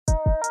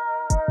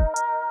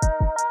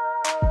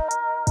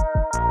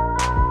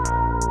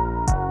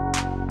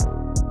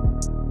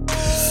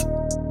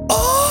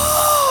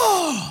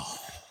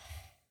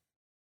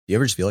You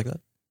ever just feel like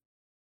that?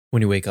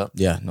 When you wake up?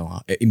 Yeah, no,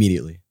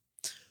 immediately.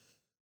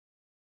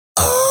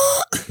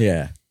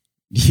 Yeah.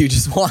 You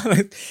just want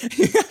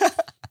to...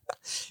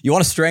 You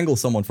want to strangle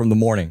someone from the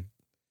morning.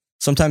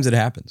 Sometimes it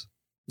happens.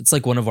 It's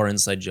like one of our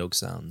inside joke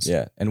sounds.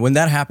 Yeah. And when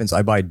that happens,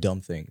 I buy dumb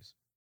things.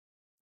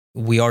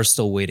 We are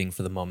still waiting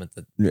for the moment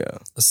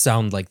that a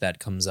sound like that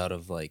comes out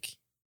of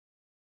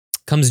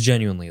comes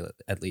genuinely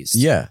at least.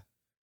 Yeah.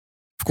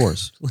 Of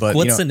course. But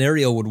what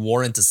scenario would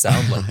warrant a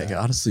sound like that? I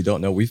honestly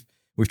don't know. We've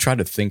tried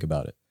to think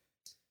about it.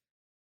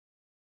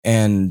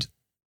 And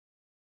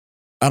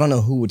I don't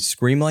know who would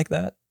scream like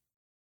that.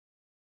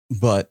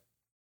 But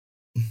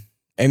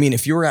I mean,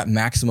 if you were at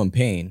maximum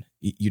pain,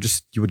 you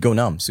would go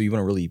numb. So you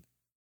wouldn't really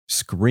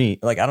scream.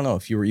 Like, I don't know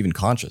if you were even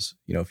conscious,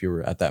 if you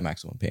were at that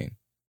maximum pain.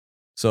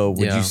 So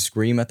would you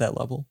scream at that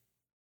level?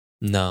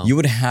 No. You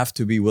would have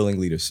to be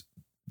willingly to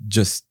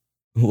just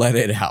let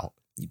it out.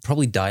 You'd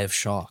probably die of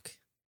shock.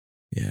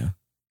 Yeah.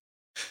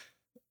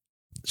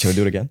 Should I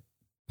do it again?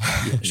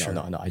 Yeah, sure.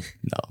 No, I'm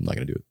not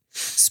going to do it.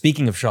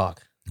 Speaking of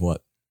shock.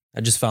 What?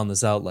 I just found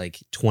this out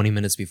 20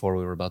 minutes before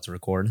we were about to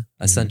record.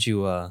 Mm-hmm. I sent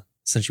you a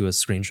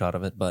screenshot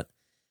of it, but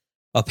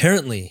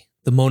apparently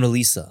the Mona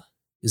Lisa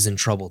is in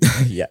trouble.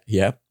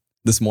 Yeah.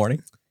 This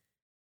morning.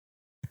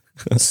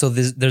 So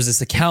there's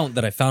this account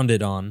that I found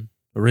it on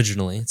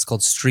originally. It's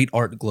called Street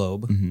Art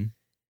Globe. Mm-hmm.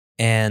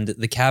 And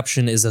the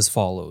caption is as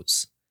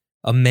follows.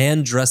 A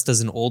man dressed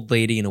as an old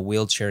lady in a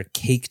wheelchair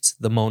caked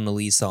the Mona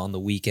Lisa on the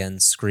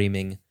weekend,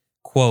 screaming,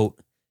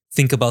 quote,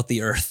 "Think about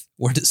the earth.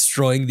 We're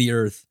destroying the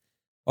earth.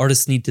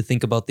 Artists need to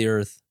think about the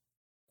earth."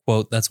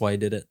 Quote, that's why I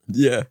did it.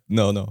 Yeah,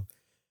 no.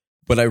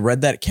 But I read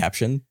that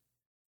caption.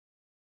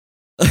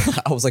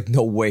 I was like,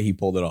 no way he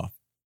pulled it off.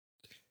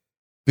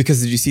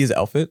 Because did you see his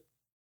outfit?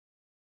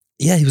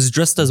 Yeah, he was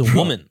dressed as a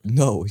woman.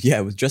 No, yeah,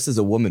 it was dressed as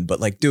a woman. But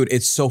dude,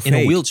 it's so fake. In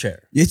a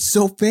wheelchair. It's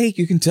so fake,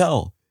 you can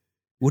tell.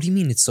 What do you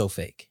mean it's so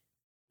fake?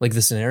 Like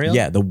the scenario?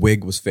 Yeah, the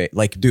wig was fake.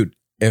 Dude,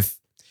 if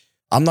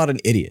I'm not an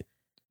idiot,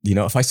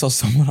 if I saw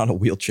someone on a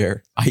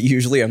wheelchair, I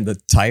usually am the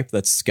type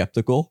that's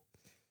skeptical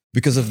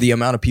because of the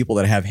amount of people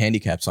that have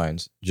handicap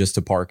signs just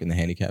to park in the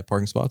handicap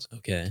parking spots.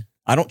 Okay.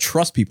 I don't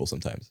trust people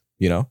sometimes,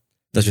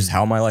 That's just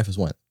how my life has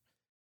went.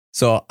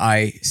 So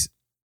I,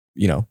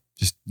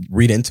 just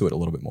read into it a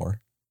little bit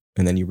more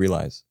and then you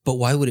realize. But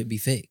why would it be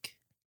fake?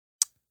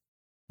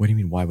 What do you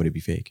mean, why would it be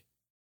fake?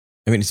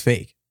 I mean, it's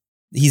fake.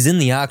 He's in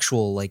the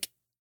actual,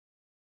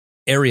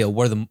 area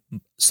where the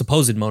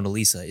supposed Mona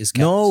Lisa is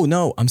kept.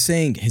 No, I'm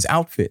saying his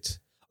outfit.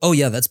 Oh,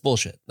 yeah, that's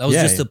bullshit. That was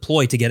just a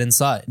ploy to get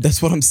inside.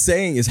 That's what I'm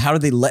saying is how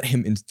did they let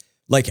him in?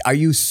 Are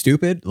you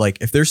stupid?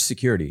 If there's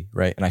security,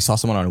 right? And I saw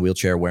someone on a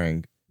wheelchair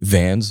wearing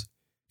Vans,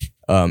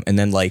 and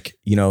then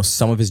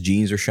some of his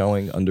jeans are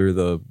showing under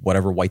the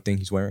whatever white thing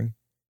he's wearing.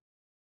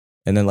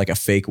 And then a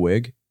fake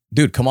wig.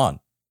 Dude, come on.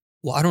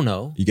 Well, I don't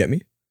know. You get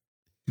me?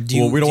 We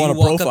don't want to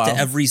walk profile up to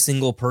every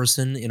single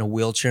person in a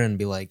wheelchair and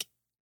be like,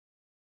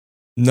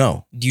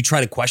 no. Do you try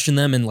to question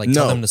them and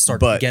tell them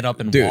to get up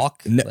and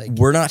walk?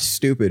 We're not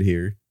stupid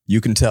here. You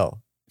can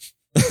tell.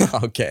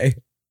 Okay.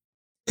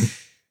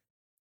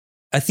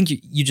 I think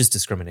you just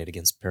discriminate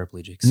against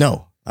paraplegics.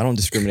 No, I don't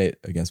discriminate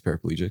against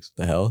paraplegics.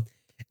 The hell?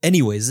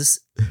 Anyways,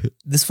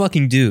 this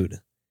fucking dude.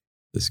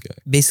 This guy.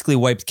 Basically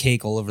wiped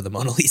cake all over the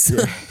Mona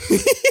Lisa.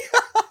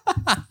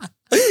 Yeah.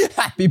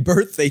 Happy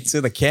birthday to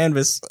the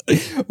canvas.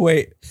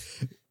 Wait.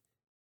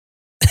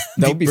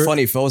 That would be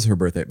funny if it was her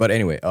birthday. But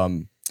anyway,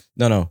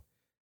 no.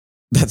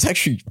 That's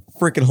actually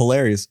freaking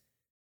hilarious.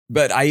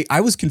 But I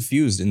was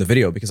confused in the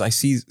video because I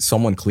see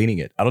someone cleaning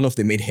it. I don't know if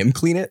they made him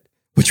clean it,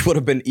 which would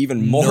have been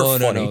even more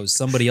funny. No.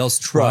 Somebody else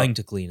trying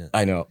to clean it.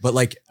 I know.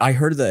 But I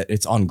heard that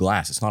it's on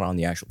glass. It's not on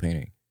the actual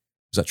painting.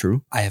 Is that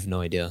true? I have no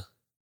idea.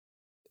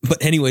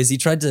 But anyways, he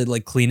tried to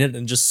clean it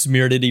and just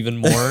smeared it even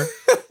more.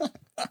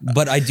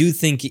 But I do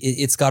think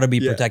it's got to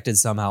be protected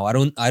somehow.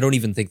 I don't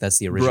even think that's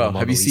the original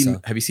Mona Lisa.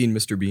 Have you seen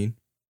Mr. Bean,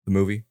 the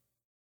movie?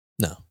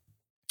 No.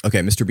 Okay,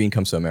 Mr. Bean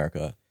comes to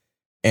America.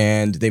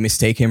 And they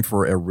mistake him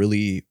for a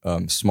really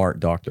smart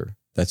doctor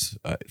that's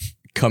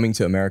coming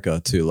to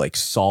America to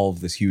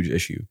solve this huge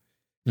issue.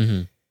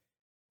 Mm-hmm.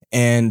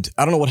 And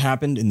I don't know what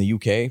happened in the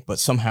UK, but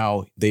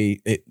somehow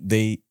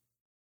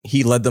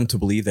he led them to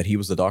believe that he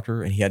was the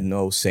doctor and he had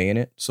no say in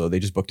it. So they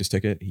just booked his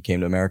ticket. He came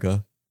to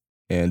America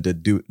and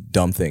did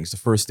dumb things. The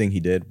first thing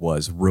he did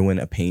was ruin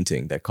a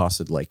painting that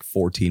costed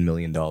 $14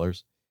 million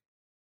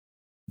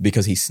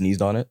because he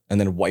sneezed on it and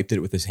then wiped it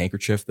with his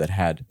handkerchief that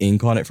had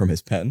ink on it from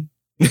his pen.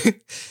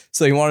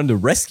 So he wanted to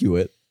rescue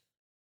it.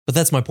 But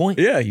that's my point.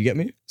 Yeah, you get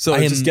me? So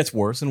it just gets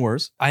worse and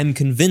worse. I'm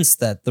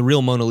convinced that the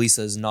real Mona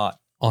Lisa is not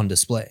on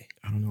display.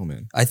 I don't know,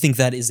 man. I think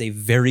that is a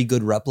very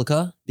good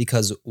replica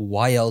because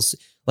why else?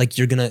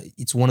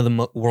 It's one of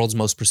the world's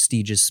most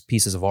prestigious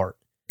pieces of art.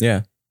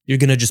 Yeah. You're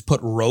going to just put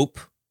rope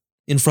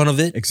in front of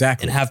it.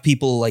 Exactly. And have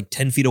people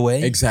 10 feet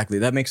away. Exactly.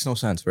 That makes no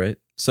sense, right?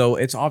 So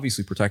it's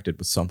obviously protected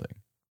with something.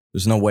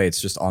 There's no way it's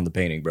just on the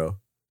painting, bro.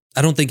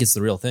 I don't think it's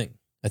the real thing.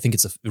 I think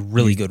it's a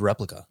really good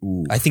replica.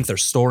 Ooh. I think they're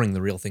storing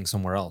the real thing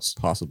somewhere else.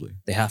 Possibly.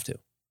 They have to.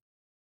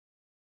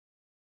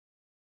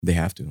 They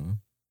have to, huh?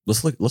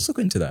 Let's look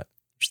into that.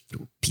 Just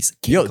threw a piece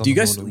of cake. Yo, on do you the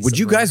guys? Mona Lisa, Would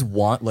you bro. guys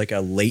want like a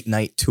late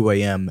night 2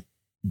 a.m.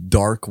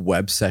 dark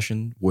web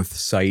session with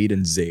Saeed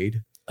and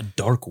Zaid? A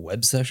dark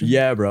web session?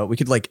 Yeah, bro. We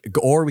could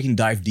or we can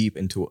dive deep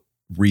into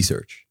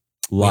research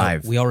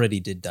live. We already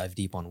did dive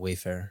deep on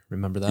Wayfair.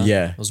 Remember that?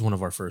 Yeah. That was one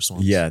of our first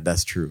ones. Yeah,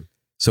 that's true.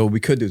 So what we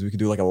could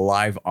do like a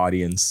live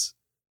audience.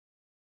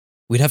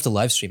 We'd have to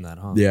live stream that,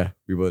 huh? Yeah,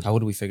 we would. How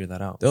would we figure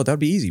that out? Oh, that'd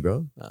be easy,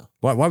 bro. Oh.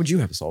 Why would you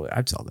have to solve it?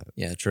 I'd solve that.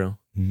 Yeah, true.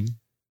 Mm-hmm.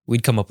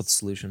 We'd come up with a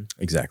solution.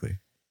 Exactly.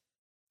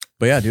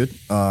 But yeah, dude.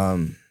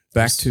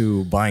 Back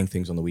to buying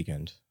things on the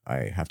weekend.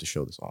 I have to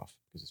show this off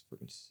because it's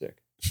freaking sick.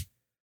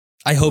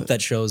 I hope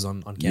that shows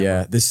on camera.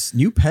 Yeah, this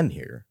new pen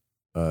here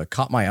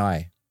caught my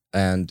eye.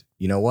 And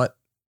you know what?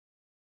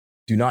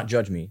 Do not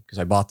judge me because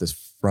I bought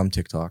this from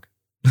TikTok.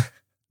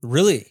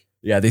 Really?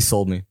 Yeah, they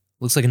sold me.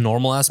 Looks like a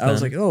normal ass pen. I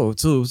was like, oh,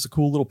 it's a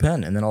cool little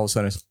pen. And then all of a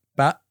sudden it's,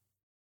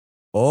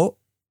 oh,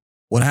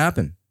 what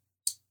happened?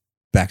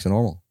 Back to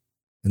normal.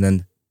 And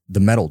then the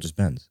metal just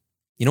bends.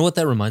 You know what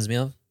that reminds me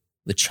of?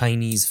 The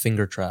Chinese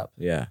finger trap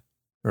Yeah,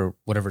 or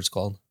whatever it's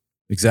called.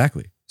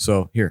 exactly.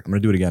 So here, I'm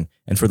going to do it again.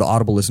 And for the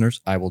Audible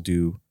listeners, I will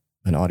do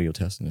an audio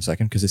test in a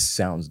second because this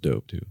sounds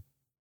dope too.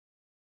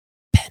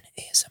 Pen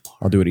ASMR.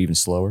 I'll do it even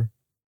slower.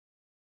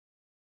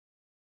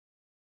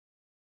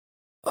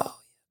 Oh,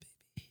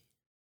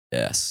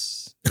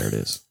 Yes, there it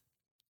is.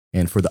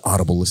 And for the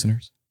Audible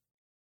listeners.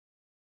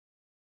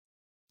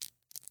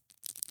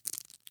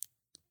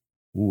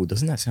 Ooh,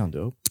 doesn't that sound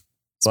dope?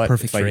 it's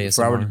perfect for if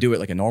I were to ASMR. do it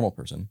like a normal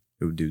person,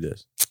 it would do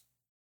this.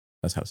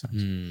 That's how it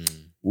sounds.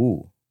 Hmm.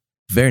 Ooh,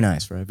 very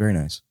nice, right? Very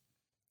nice.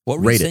 What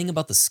were you Rate it. saying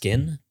about the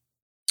skin?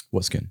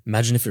 What skin?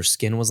 Imagine if your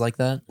skin was like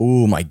that.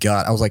 Oh my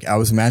God. I was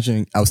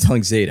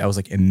telling Zaid, I was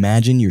like,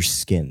 imagine your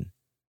skin.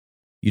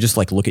 You just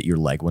like look at your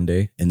leg one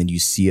day and then you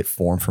see it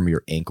form from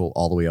your ankle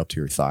all the way up to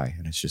your thigh.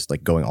 And it's just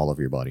like going all over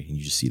your body. And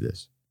you just see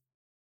this.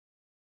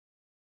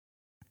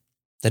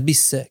 That'd be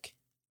sick.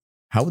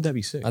 How would that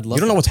be sick? I'd love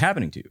You don't know that. what's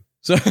happening to you.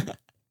 So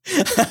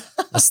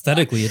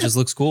Aesthetically, it just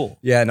looks cool.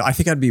 yeah, no, I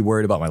think I'd be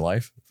worried about my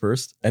life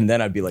first. And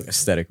then I'd be like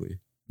aesthetically,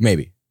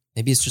 maybe.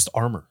 Maybe it's just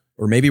armor.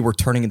 Or maybe we're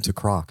turning into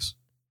Crocs.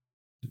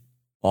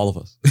 All of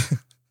us.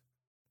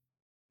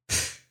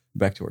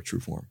 Back to our true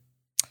form.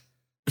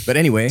 But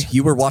anyway,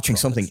 you were watching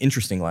something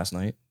interesting last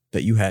night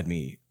that you had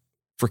me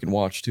freaking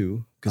watch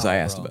too, because I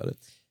asked bro. about it.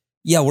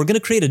 Yeah, we're going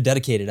to create a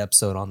dedicated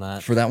episode on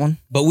that. For that one?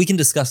 But we can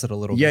discuss it a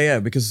little bit. Yeah,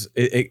 because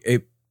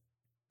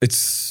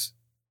it's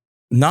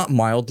not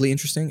mildly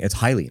interesting. It's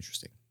highly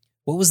interesting.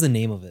 What was the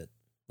name of it?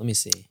 Let me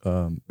see. It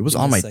was Give me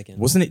on a my, second.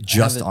 wasn't it I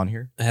just have it- on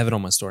here? I have it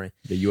on my story.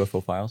 The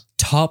UFO files?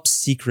 Top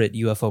secret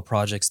UFO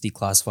projects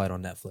declassified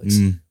on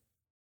Netflix.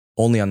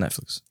 Only on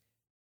Netflix.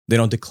 They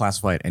don't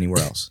declassify it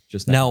anywhere else.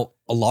 Just Now,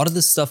 a lot of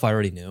this stuff I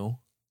already knew,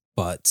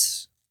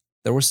 but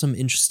there were some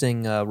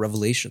interesting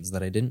revelations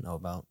that I didn't know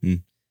about.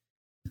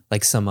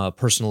 Like some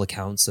personal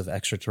accounts of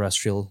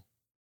extraterrestrial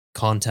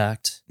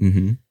contact.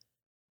 Mm-hmm.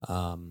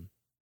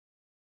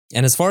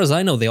 And as far as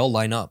I know, they all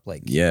line up.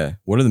 Like, Yeah.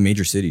 What are the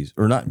major cities?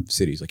 Or not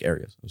cities, like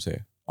areas, I would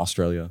say.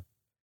 Australia.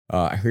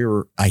 I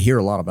hear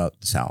a lot about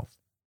the South,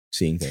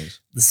 seeing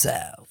things. the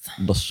South.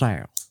 The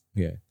South.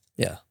 Yeah.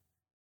 Yeah.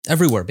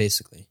 Everywhere,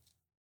 basically.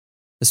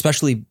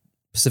 Especially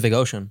Pacific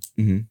Ocean.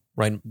 Mm-hmm.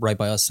 Right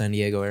by us, San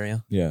Diego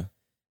area. Yeah.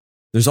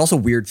 There's also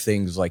weird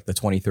things like the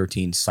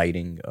 2013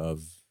 sighting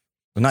of,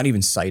 well, not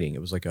even sighting.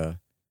 It was like a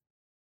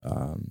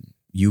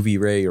UV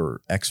ray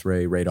or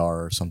X-ray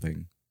radar or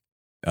something.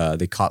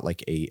 They caught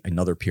like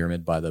another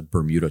pyramid by the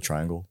Bermuda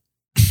Triangle.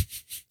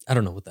 I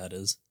don't know what that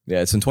is.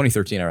 Yeah, it's in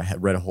 2013. I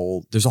had read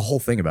there's a whole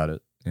thing about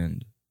it.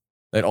 And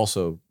it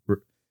also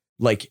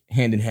like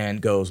hand in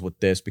hand goes with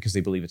this because they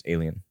believe it's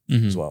alien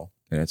as well.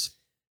 And it's,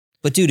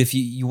 But dude, if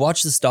you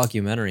watch this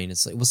documentary and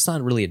it's like, well, it's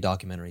not really a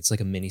documentary. It's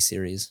like a mini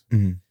series.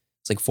 Mhm.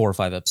 It's like 4 or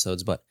 5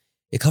 episodes, but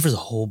it covers a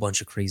whole bunch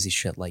of crazy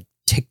shit like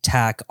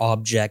tic-tac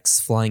objects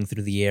flying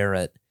through the air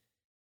at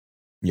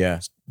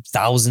yeah.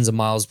 thousands of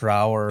miles per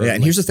hour. Yeah, and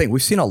Like, here's the thing.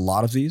 We've seen a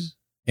lot of these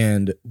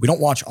and we don't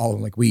watch all of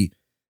them. Like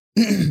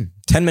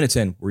 10 minutes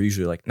in, we're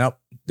usually like, nope,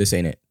 this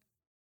ain't it.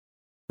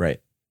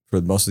 Right.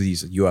 For most of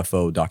these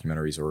UFO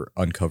documentaries or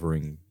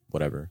uncovering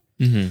whatever.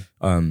 Mhm.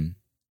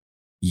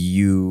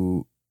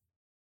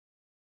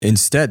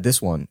 Instead,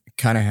 this one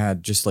kind of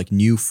had just like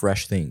new,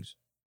 fresh things.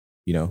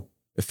 You know,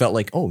 it felt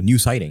like, oh, new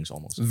sightings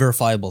almost.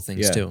 verifiable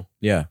things Yeah. too.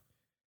 Yeah.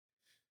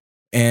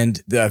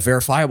 And the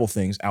verifiable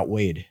things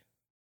outweighed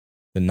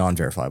the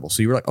non-verifiable.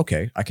 So you were like,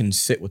 okay, I can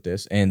sit with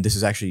this. And this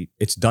is actually,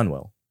 it's done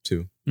well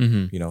too.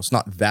 Mm-hmm. You know, it's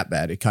not that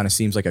bad. It kind of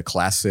seems like a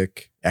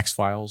classic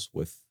X-Files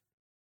with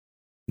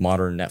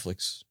modern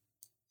Netflix.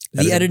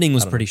 The editing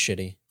was I don't pretty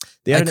shitty.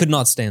 The I editing- could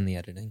not stand the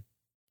editing.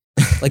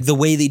 Like the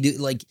way they do,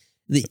 like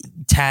the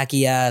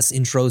tacky ass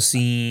intro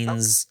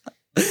scenes,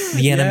 the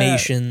Yeah.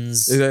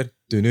 animations. Is that-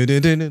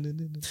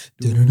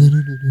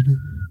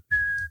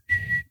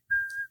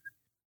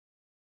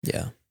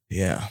 Yeah.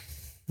 Yeah.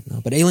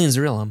 No, but aliens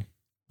are real. I'm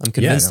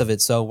convinced no. of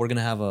it. So we're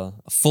gonna have a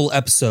full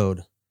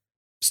episode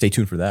Stay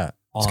tuned for that.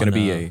 It's On, going to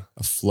be a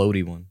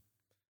floaty one.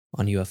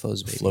 on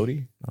UFOs, baby.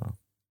 Floaty? Oh.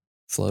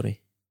 Floaty.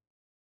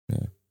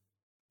 Yeah.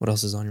 What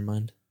else is on your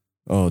mind?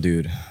 Oh,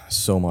 dude,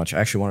 so much. I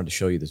actually wanted to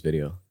show you this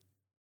video.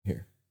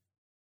 Here.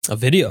 A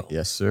video?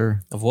 Yes,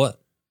 sir. Of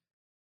what?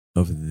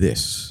 Of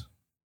this.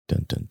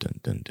 Dun, dun, dun,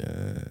 dun,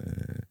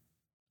 dun.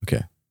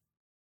 Okay.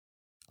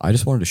 I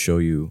just wanted to show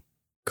you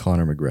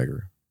Conor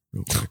McGregor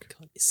real quick.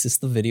 God, is this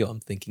the video I'm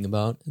thinking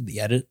about? The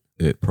edit?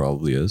 It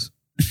probably is.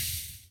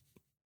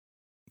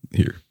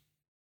 Here.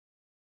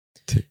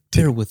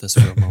 Bear with us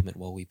for a moment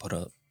while we put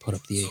up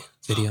the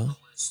video.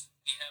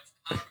 We have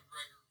Conor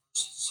McGregor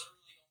versus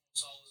literally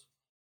almost all his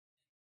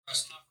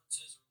press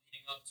conferences or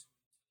leading up to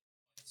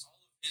it. All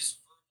of his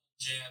verbal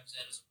jabs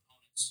at his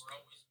opponents were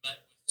always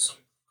met with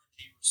some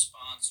cringy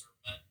response or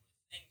met with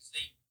things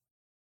they.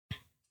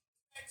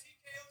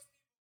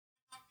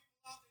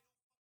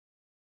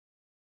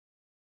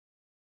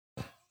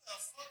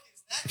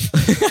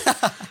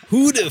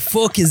 Who the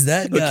fuck is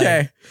that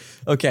guy?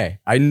 Okay.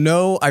 I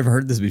know I've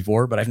heard this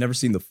before, but I've never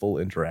seen the full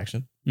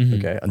interaction. Mhm.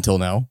 Okay. Until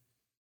now.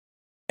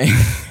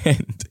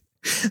 And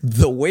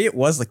the way it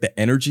was, like the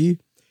energy,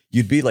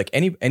 you'd be like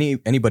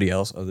anybody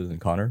else other than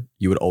Conor,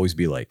 you would always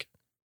be like,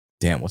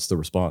 damn, what's the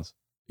response?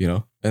 You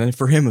know? And then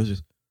for him, it was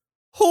just,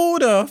 who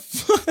the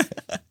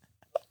fuck?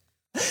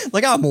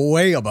 Like, I'm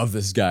way above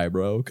this guy,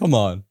 bro. Come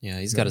on. Yeah,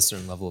 he's got a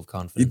certain level of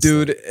confidence.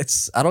 Dude,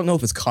 I don't know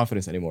if it's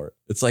confidence anymore.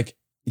 It's like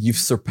you've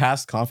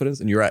surpassed confidence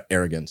and you're at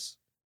arrogance.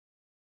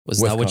 Was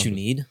with that what you confidence.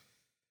 need?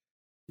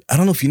 I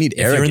don't know if you need If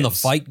arrogance. you're in the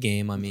fight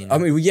game, I mean,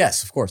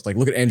 Yes, of course. Like,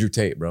 look at Andrew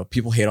Tate, bro.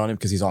 People hate on him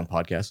because he's on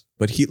podcasts,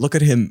 but look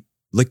at him.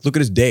 Like, look at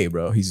his day,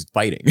 bro. He's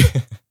fighting.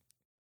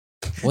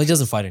 well, he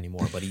doesn't fight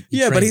anymore, but he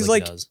Yeah, but trains he's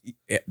like, he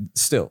does.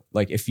 still,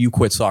 like, if you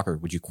quit soccer,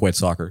 would you quit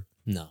soccer?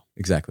 No.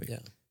 Exactly. Yeah.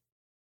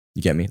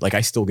 You get me? Like,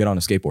 I still get on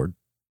a skateboard.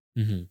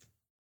 Mm-hmm.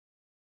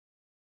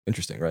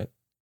 Interesting, right?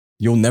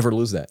 You'll never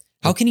lose that.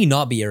 How can he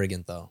not be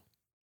arrogant, though?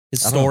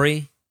 His I don't know.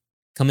 story,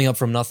 coming up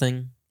from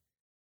nothing,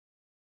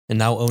 and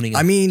now owning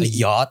a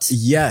yacht,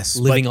 yes,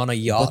 living but- on a But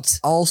yacht.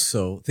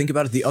 also, think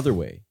about it the other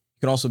way. You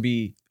can also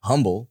be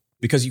humble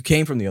because you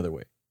came from the other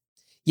way.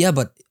 Yeah,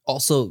 but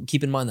also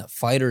keep in mind that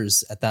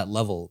fighters at that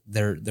level,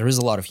 there is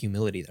a lot of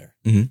humility there.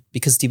 Mhm.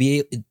 Because to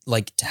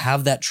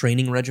have that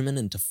training regimen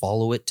and to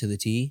follow it to the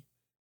T,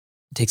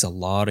 it takes a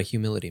lot of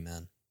humility,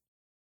 man.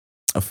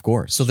 Of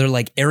course. So they're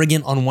like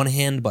arrogant on one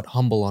hand, but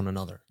humble on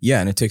another. Yeah,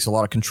 and it takes a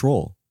lot of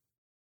control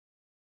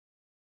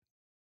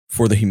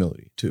for the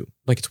humility too.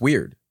 Like, it's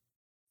weird.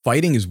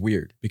 Fighting is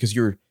weird because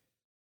you're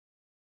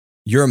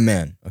a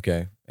man,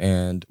 okay?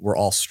 And we're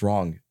all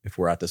strong if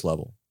we're at this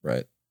level,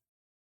 right?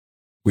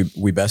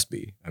 We best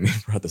be. I mean,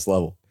 we're at this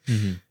level.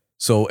 Mm-hmm.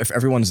 So if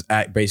everyone's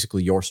at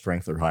basically your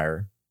strength or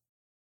higher,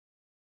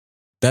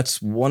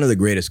 that's one of the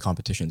greatest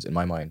competitions in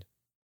my mind.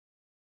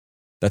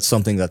 That's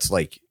something that's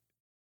like,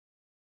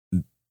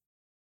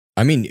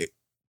 I mean,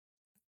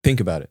 think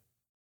about it.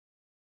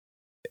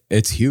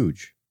 It's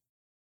huge.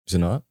 Is it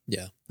not?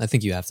 Yeah, I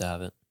think you have to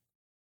have it.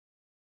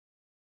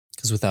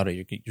 Because without it,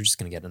 you're just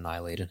going to get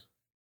annihilated.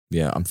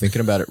 Yeah, I'm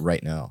thinking about it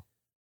right now.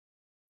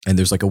 And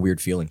there's like a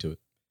weird feeling to it.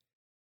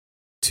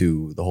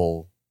 To the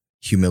whole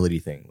humility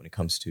thing when it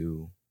comes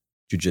to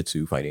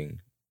jiu-jitsu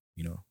fighting,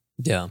 you know.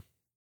 Yeah.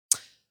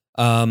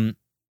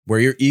 Where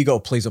your ego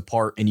plays a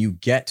part and you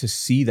get to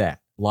see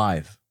that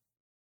live.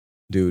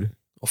 Dude.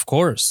 Of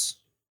course.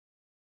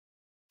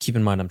 Keep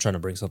in mind, I'm trying to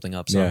bring something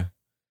up. So Yeah.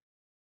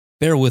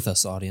 bear with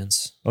us,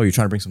 audience. Oh, you're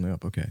trying to bring something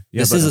up. Okay.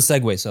 Yeah, This is a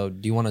segue. So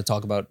do you want to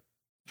talk about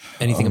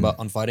anything about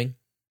on fighting?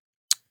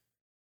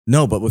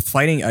 No, but with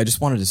fighting, I just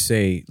wanted to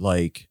say,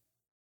 like,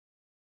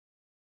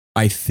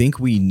 I think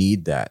we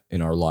need that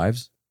in our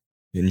lives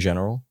in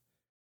general.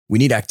 We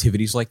need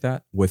activities like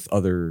that with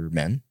other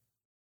men.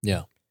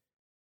 Yeah.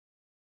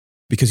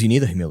 Because you need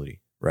the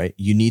humility, right?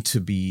 You need to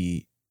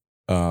be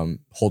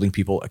holding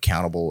people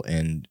accountable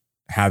and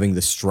having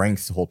the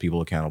strength to hold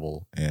people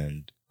accountable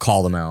and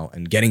call them out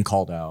and getting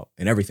called out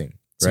and everything.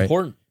 It's right?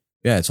 important.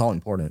 Yeah, it's all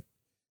important.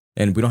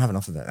 And we don't have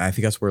enough of that. And I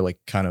think that's where like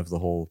kind of the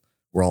whole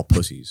we're all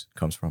pussies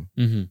comes from,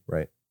 Mm-hmm.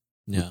 right?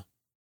 Yeah.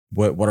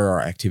 What are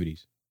our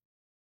activities?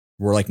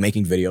 We're like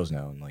making videos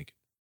now and like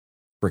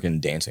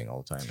freaking dancing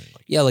all the time. And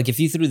like, Yeah, like if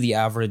you threw the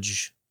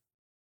average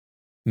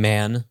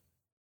man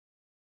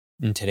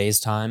in today's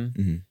time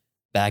Mhm.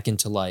 back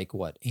into like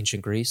what,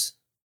 ancient Greece?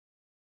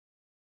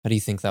 How do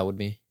you think that would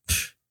be?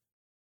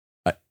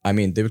 I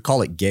mean, they would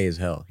call it gay as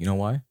hell. You know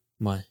why?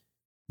 Why?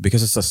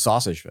 Because it's a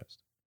sausage fest.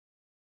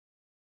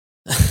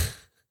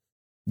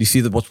 Do you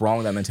see what's wrong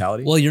with that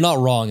mentality? Well, you're not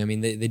wrong. I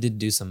mean, they did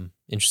do some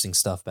interesting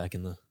stuff back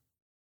in the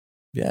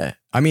yeah.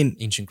 I mean,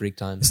 ancient Greek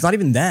times. it's not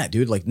even that,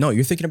 dude. Like, no,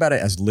 you're thinking about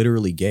it as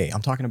literally gay.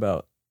 I'm talking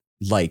about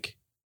like,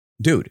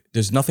 dude,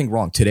 there's nothing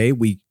wrong. Today,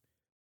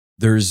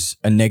 there's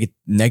a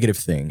negative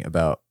thing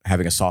about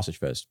having a sausage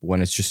fest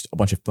when it's just a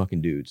bunch of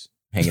fucking dudes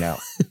hanging out.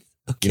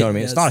 Okay, You know what I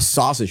mean? yes. It's not a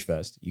sausage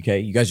fest, okay?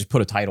 You guys just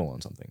put a title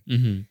on something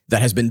Mm-hmm.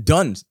 that has been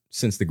done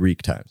since the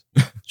Greek times,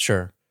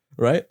 Sure.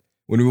 right?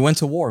 When we went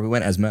to war, we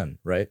went as men,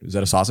 right? Was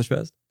that a sausage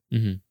fest?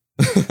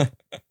 Mm-hmm.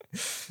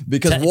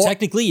 because war,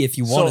 technically, if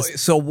you want to,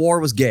 so war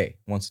was gay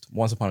once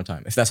upon a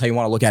time. If that's how you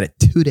want to look at it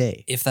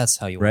today, if that's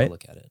how you want right? to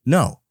look at it,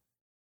 no,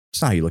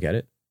 it's not how you look at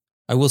it.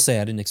 I will say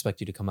I didn't expect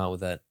you to come out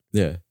with that.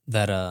 Yeah,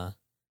 that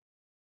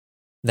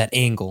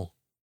angle.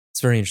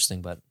 It's very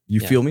interesting, but you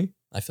feel me?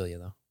 I feel you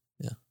though.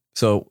 Yeah.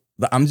 So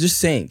I'm just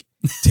saying,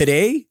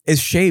 today is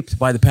shaped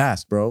by the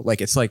past, bro.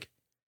 Like it's like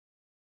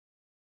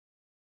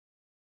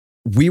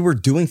we were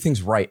doing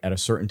things right at a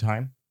certain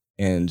time,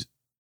 and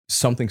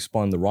something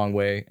spun the wrong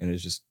way, and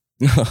it's just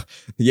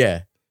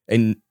yeah.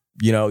 And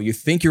you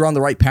think you're on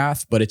the right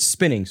path, but it's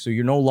spinning, so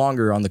you're no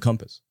longer on the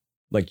compass.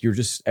 Like you're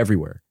just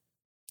everywhere.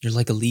 You're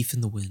like a leaf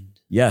in the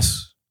wind.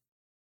 Yes.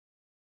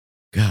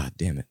 God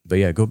damn it. But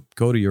yeah,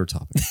 go to your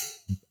topic.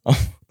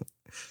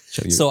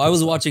 So I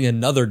was watching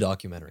another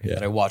documentary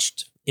that I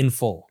watched in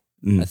full.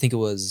 I think it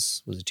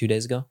was it 2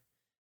 days ago?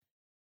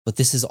 But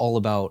this is all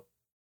about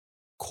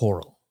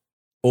coral.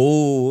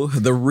 Oh,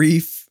 the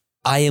reef.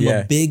 I am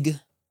a big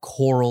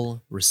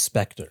coral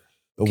respecter.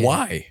 Okay?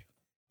 Why?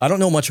 I don't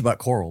know much about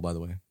coral, by the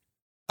way.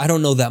 I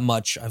don't know that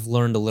much. I've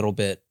learned a little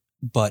bit,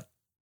 but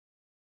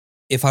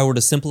if I were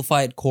to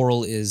simplify it,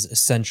 coral is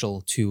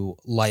essential to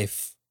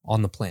life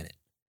on the planet.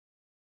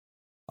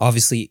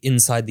 Obviously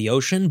inside the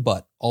ocean,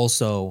 but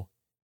also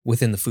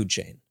within the food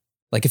chain.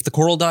 Like if the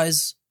coral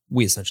dies,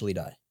 we essentially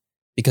die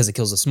because it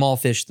kills the small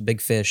fish, the big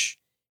fish,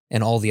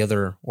 and all the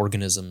other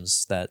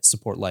organisms that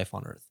support life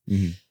on Earth.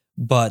 Mm-hmm.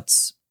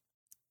 But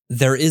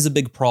there is a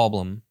big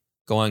problem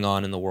going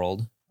on in the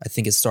world. I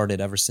think it started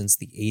ever since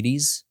the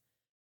 80s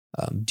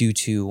due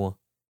to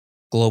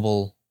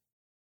global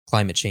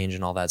climate change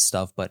and all that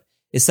stuff. But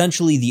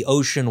essentially the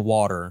ocean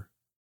water,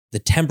 the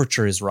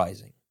temperature is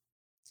rising.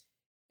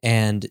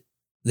 And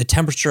the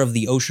temperature of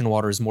the ocean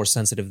water is more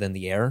sensitive than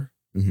the air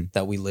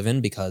that we live in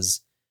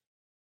because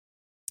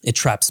it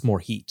traps more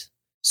heat.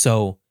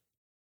 So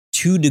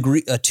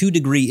a 2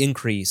 degree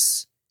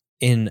increase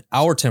in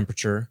our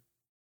temperature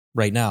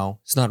right now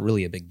is not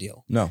really a big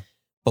deal. No.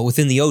 But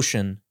within the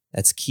ocean,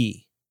 that's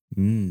key.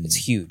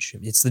 It's huge.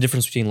 It's the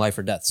difference between life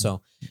or death.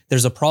 So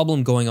there's a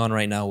problem going on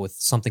right now with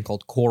something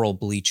called coral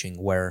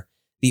bleaching, where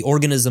the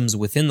organisms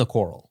within the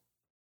coral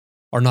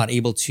are not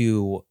able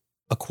to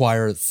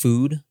acquire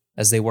food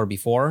as they were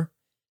before,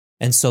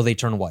 and so they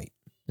turn white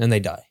and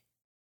they die.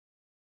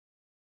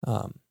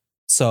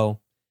 So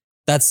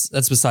that's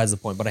besides the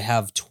point. But I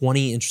have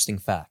 20 interesting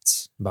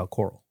facts about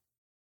coral.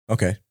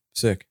 Okay,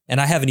 sick. And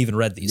I haven't even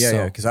read these.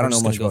 Yeah, because I don't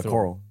know much about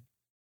coral.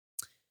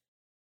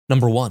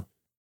 Number 1.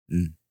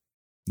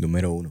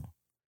 Numero uno.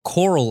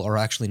 Coral are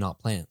actually not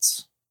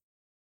plants.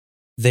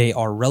 They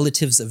are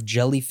relatives of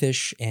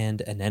jellyfish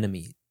and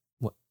anemones.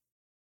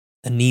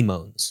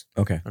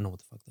 Okay. I don't know what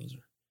the fuck those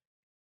are.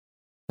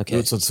 Okay.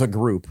 It's a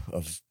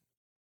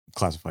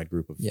classified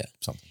group of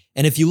something.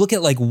 And if you look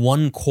at like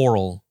one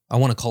coral, I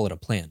want to call it a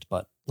plant,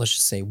 but let's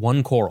just say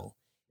one coral,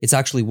 it's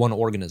actually one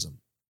organism.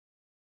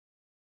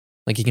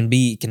 Like it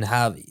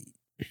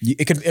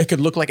could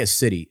look like a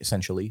city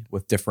essentially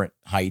with different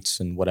heights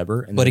and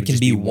whatever. But it can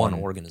be one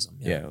organism.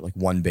 Yeah, like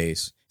one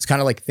base. It's kind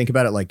of like, think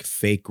about it like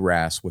fake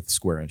grass with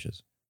square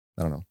inches.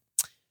 I don't know.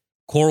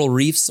 Coral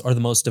reefs are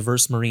the most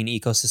diverse marine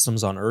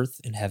ecosystems on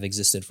Earth and have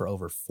existed for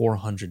over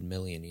 400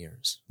 million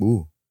years.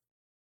 Ooh.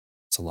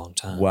 It's a long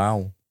time.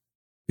 Wow.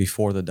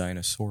 Before the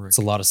dinosaur. It's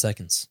a lot of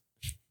seconds.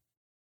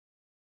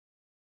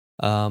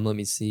 Let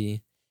me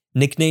see.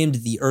 Nicknamed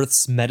the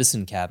Earth's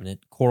medicine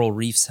cabinet, coral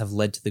reefs have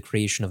led to the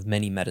creation of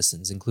many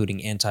medicines, including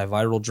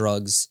antiviral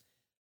drugs,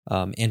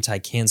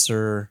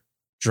 anti-cancer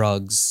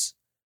drugs.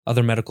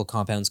 Other medical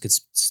compounds could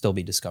still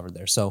be discovered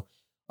there. So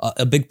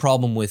a big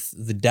problem with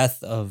the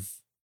death of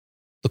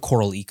the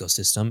coral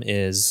ecosystem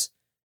is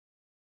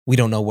we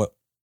don't know what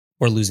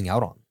we're losing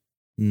out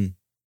on.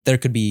 There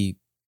could be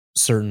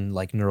certain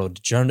like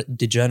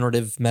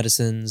neurodegenerative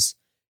medicines,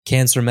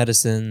 cancer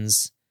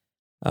medicines,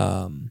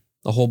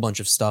 a whole bunch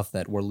of stuff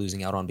that we're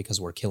losing out on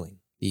because we're killing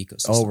the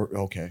ecosystem.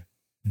 Oh, okay.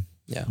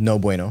 Yeah. No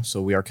bueno.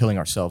 So we are killing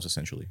ourselves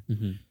essentially.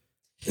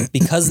 Mm-hmm.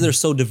 Because they're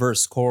so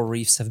diverse, coral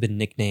reefs have been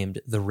nicknamed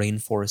the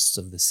rainforests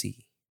of the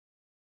sea.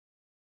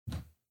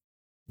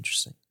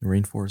 Interesting. The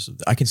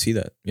rainforest. I can see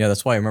that. Yeah,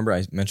 that's why I remember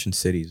I mentioned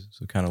cities.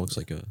 So it kind of looks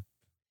like a...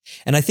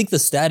 And I think the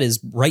stat is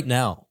right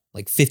now,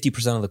 like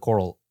 50% of the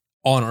coral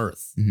on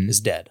Earth is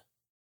dead.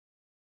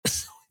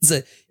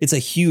 It's a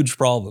huge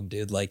problem,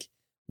 dude. Like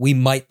we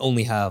might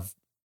only have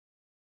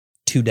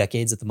 2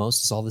 decades at the most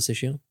to solve this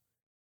issue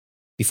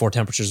before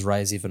temperatures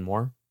rise even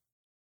more.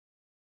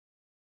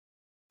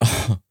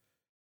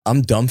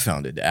 I'm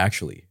dumbfounded,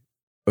 actually.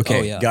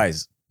 Okay,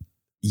 guys,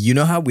 you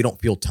know how we don't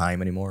feel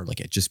time anymore? Like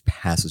it just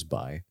passes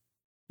by.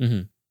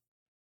 Mm-hmm.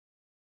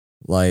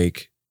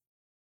 Like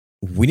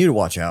we need to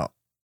watch out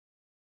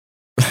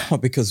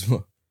because,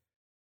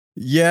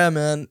 yeah,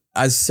 man,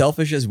 as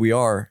selfish as we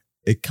are,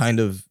 it kind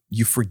of,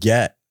 you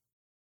forget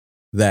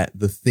that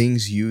the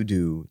things you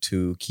do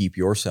to keep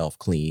yourself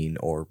clean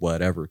or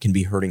whatever can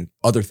be hurting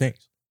other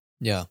things.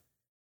 Yeah.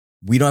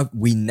 We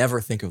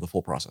never think of the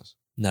full process.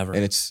 Never.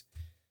 And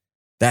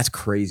that's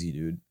crazy,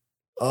 dude.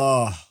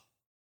 Oh.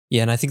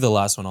 Yeah, and I think the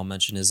last one I'll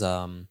mention is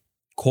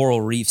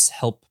coral reefs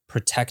help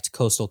protect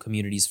coastal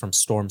communities from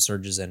storm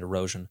surges and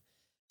erosion.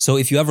 So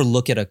if you ever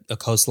look at a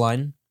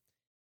coastline,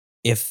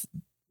 if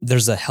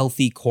there's a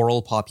healthy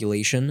coral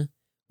population,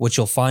 what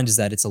you'll find is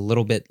that it's a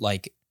little bit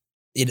like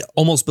it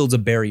almost builds a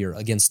barrier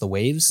against the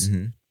waves.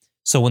 Mm-hmm.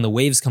 So when the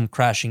waves come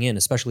crashing in,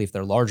 especially if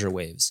they're larger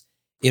waves,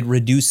 it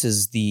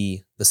reduces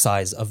the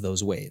size of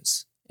those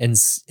waves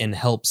and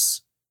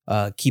helps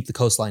keep the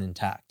coastline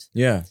intact.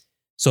 Yeah.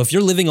 So if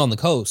you're living on the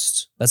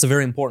coast, that's a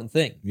very important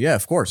thing. Yeah,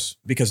 of course.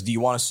 Because do you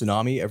want a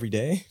tsunami every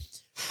day?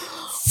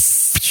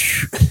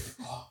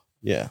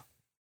 Yeah.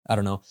 I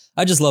don't know.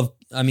 I love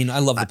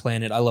the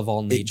planet. I love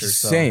all nature.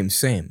 So.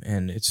 Same.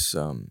 And it's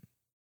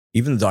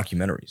even the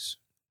documentaries,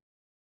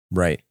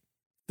 right?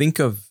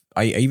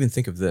 I even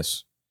think of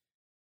this.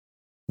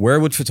 Where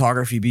would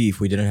photography be if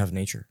we didn't have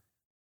nature?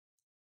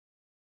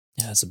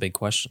 Yeah, that's a big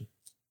question.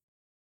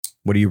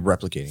 What are you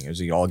replicating? Is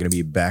it all going to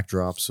be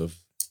backdrops of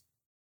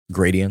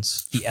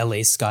gradients? The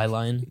LA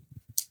skyline?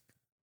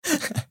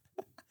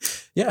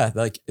 Yeah,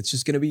 like it's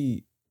just going to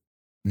be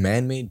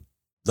man-made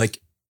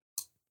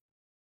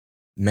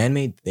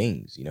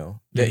things, you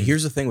know? Mhm.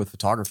 Here's the thing with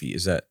photography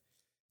is that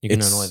You're going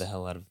to annoy the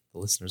hell out of the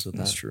listeners with that.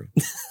 that's true.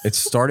 It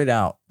started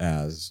out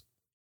as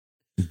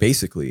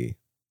basically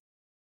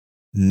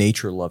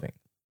nature loving,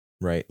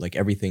 right? Like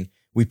everything.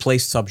 We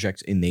placed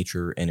subjects in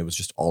nature and it was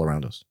just all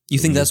around us. You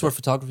So think we that's used where that.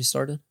 photography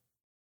started?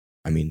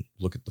 I mean,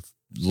 look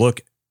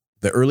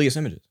the earliest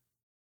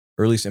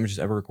images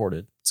ever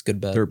recorded. It's a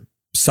good bet. They're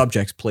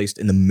subjects placed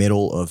in the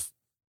middle of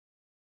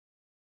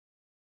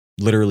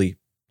literally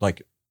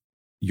like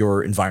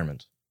your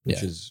environment, which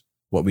Yeah. is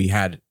what we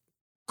had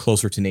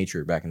closer to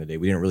nature back in the day.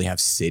 We didn't really have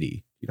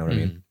city. You know what I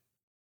mean? Mhm.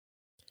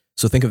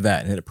 So think of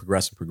that, and then it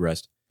progressed and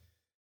progressed.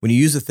 When you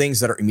use the things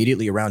that are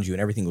immediately around you and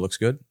everything looks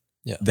good,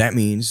 Yeah. that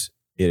means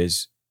it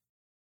is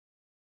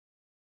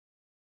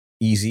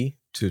easy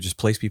to just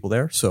place people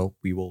there. So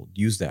we will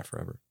use that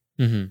forever.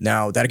 Mhm.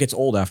 Now that gets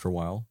old after a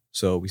while.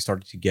 So we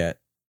started to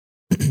get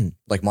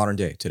like modern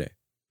day today.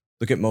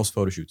 Look at most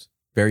photo shoots.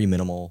 Very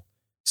minimal,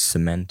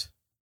 cement,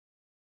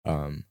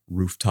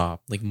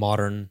 rooftop, Like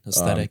modern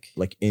aesthetic.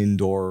 like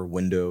indoor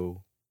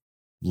window,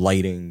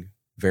 lighting,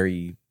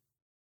 very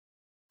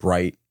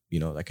bright, you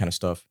know, that kind of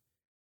stuff.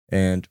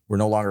 And we're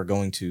no longer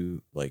going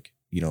to like,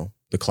 you know,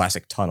 the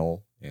classic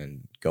tunnel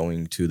and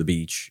going to the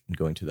beach and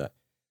going to that.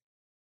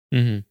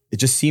 Mhm. It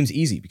just seems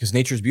easy because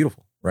nature is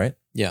beautiful, right?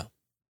 Yeah.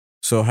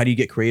 So how do you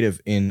get creative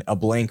in a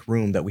blank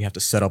room that we have to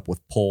set up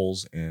with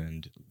poles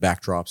and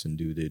backdrops and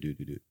do,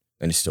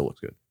 and it still looks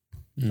good.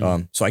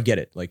 Mhm. So I get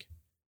it. Like,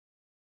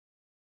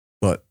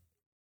 but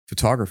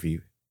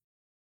photography,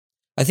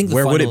 I think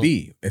where would it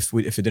be if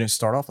it didn't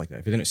start off like that?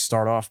 If it didn't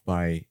start off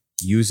by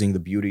using the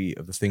beauty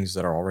of the things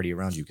that are already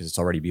around you because it's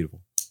already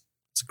beautiful.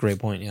 It's a great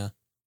point, yeah.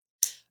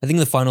 I think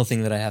the final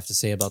thing that I have to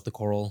say about the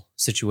coral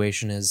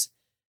situation is,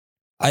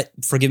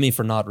 forgive me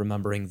for not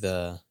remembering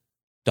the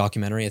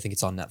documentary. I think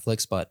it's on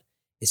Netflix, but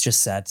it's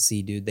just sad to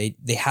see, dude.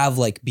 They have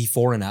like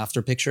before and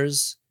after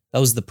pictures. That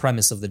was the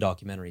premise of the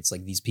documentary. It's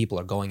like these people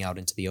are going out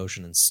into the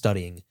ocean and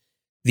studying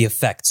the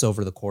effects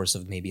over the course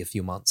of maybe a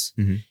few months.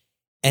 Mhm.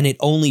 And it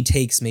only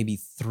takes maybe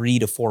 3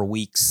 to 4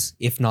 weeks,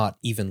 if not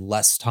even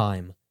less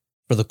time,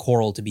 for the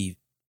coral to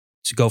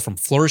go from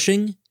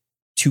flourishing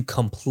to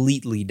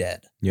completely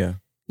dead. Yeah.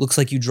 Looks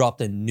like you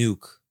dropped a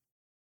nuke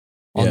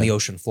on Yeah. the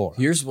ocean floor.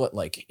 Here's what,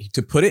 like,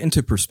 to put it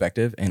into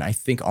perspective, and I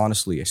think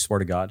honestly, I swear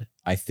to God,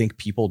 I think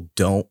people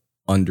don't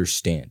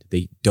understand.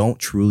 They don't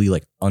truly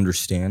like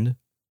understand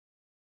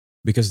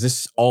because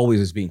this always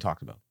is being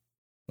talked about.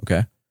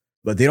 Okay.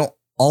 But they don't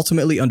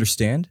ultimately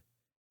understand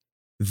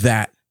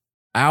that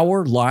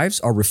our lives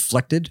are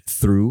reflected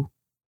through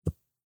the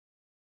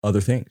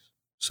other things.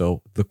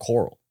 So the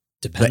coral,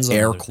 Depends the on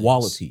air other things.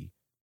 quality,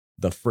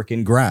 the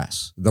freaking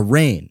grass, the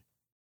rain,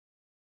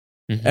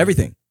 Mhm.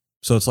 everything.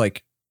 So it's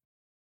like,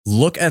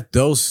 look at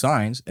those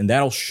signs and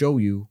that'll show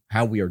you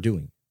how we are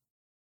doing.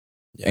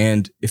 Yeah.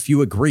 And if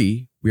you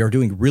agree, we are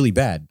doing really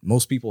bad.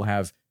 Most people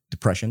have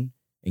depression,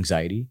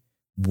 anxiety,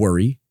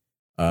 worry,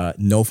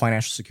 no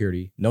financial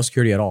security, no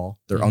security at all.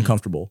 They're Mhm.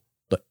 uncomfortable.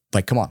 But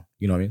like, come on,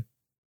 you know what I mean?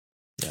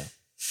 Yeah.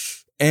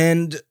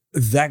 And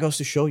that goes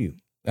to show you.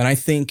 And I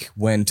think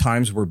when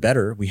times were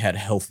better, we had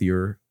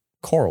healthier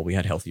coral, we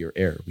had healthier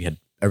air, we had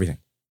everything.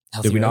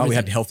 Did we not? We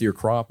had healthier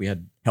crop, we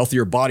had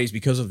healthier bodies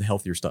because of the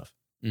healthier stuff.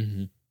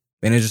 Mm-hmm.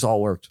 And it just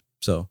all worked.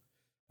 So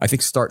I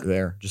think start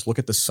there. Just look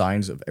at the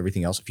signs of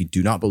everything else. If you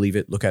do not believe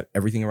it, look at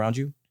everything around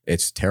you.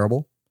 It's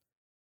terrible.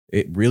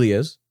 It really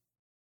is.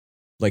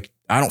 Like,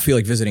 I don't feel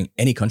like visiting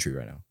any country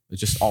right now. It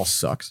just all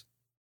sucks.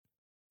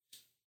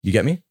 You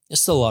get me?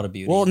 There's still a lot of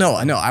beauty. Well, in no, it.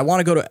 I know. I want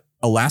to go to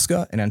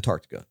Alaska and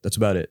Antarctica. That's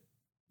about it.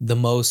 The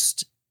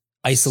most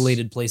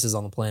isolated places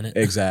on the planet.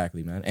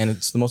 Exactly, man. And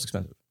it's the most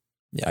expensive.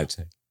 Yeah. I'd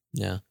say.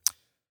 Yeah.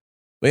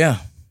 But yeah,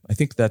 I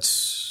think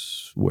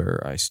that's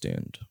where I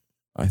stand.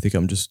 I think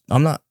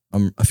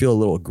I feel a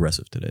little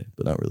aggressive today,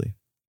 but not really.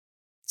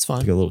 It's I fine.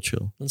 think a little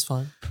chill. That's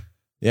fine.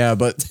 Yeah,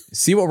 but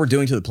see what we're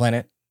doing to the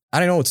planet. I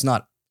don't know it's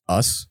not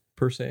us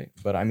per se,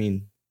 but I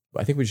mean,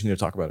 But I think we just need to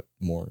talk about it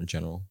more in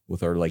general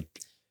with our like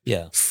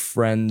Yeah.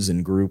 friends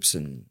and groups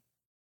and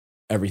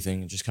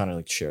everything, and just kind of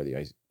like share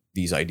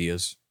these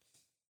ideas.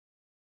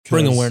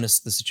 Bring 'Cause- awareness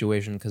to the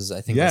situation because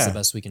I think that's the Yeah.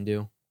 best we can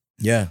do.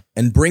 Yeah.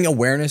 And bring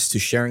awareness to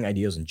sharing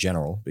ideas in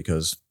general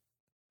because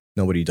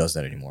nobody does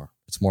that anymore.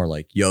 It's more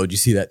like, yo, did you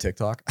see that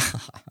TikTok?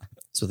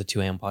 That's what the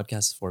 2 a.m. podcast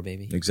is for,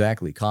 baby.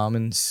 Exactly.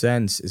 Common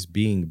Sense is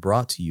being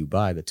brought to you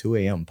by the 2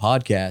 a.m.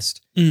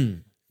 podcast.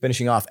 Mm.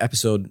 Finishing off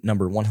episode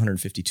number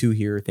 152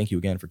 here. Thank you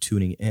again for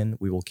tuning in.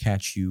 We will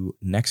catch you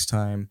next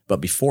time. But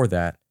before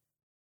that,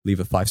 leave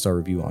a 5-star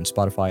review on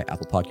Spotify,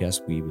 Apple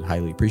Podcasts. We would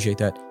highly appreciate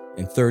that.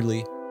 And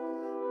thirdly,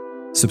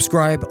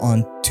 subscribe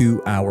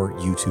onto our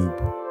YouTube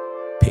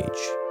page.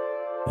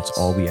 That's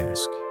all we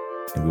ask.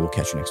 And we will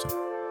catch you next time.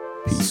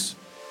 Peace.